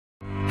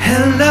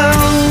Hello,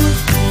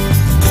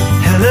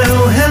 hello,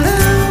 hello.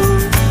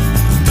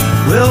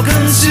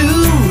 Welcome to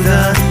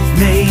the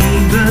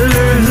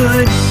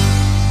neighborhood.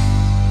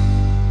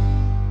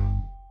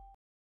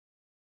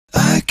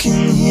 I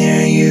can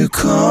hear you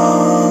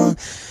call.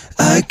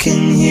 I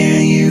can hear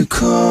you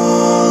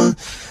call.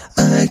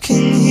 I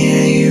can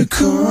hear you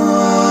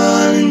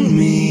calling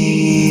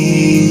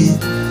me.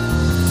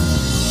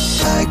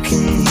 I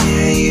can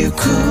hear you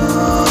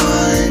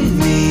calling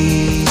me.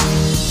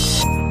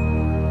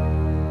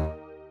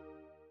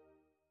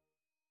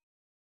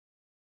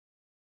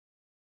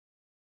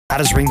 How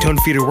does Ringtone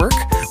Feeder work?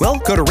 Well,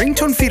 go to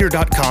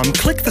ringtonefeeder.com,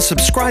 click the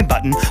subscribe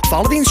button,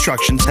 follow the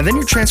instructions, and then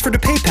you're transferred to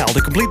PayPal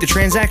to complete the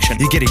transaction.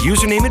 You get a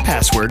username and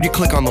password, you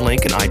click on the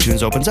link and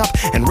iTunes opens up,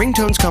 and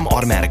ringtones come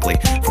automatically.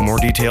 For more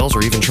details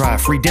or even try a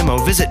free demo,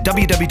 visit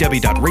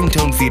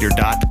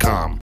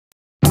www.ringtonefeeder.com.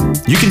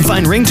 You can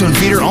find Ringtone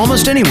Feeder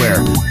almost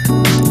anywhere.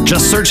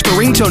 Just search for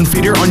Ringtone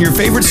Feeder on your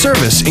favorite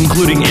service,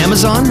 including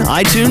Amazon,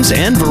 iTunes,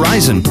 and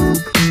Verizon.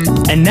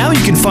 And now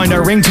you can find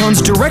our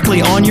ringtones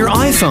directly on your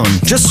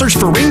iPhone. Just search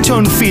for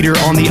Ringtone Feeder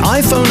on the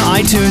iPhone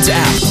iTunes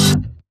app.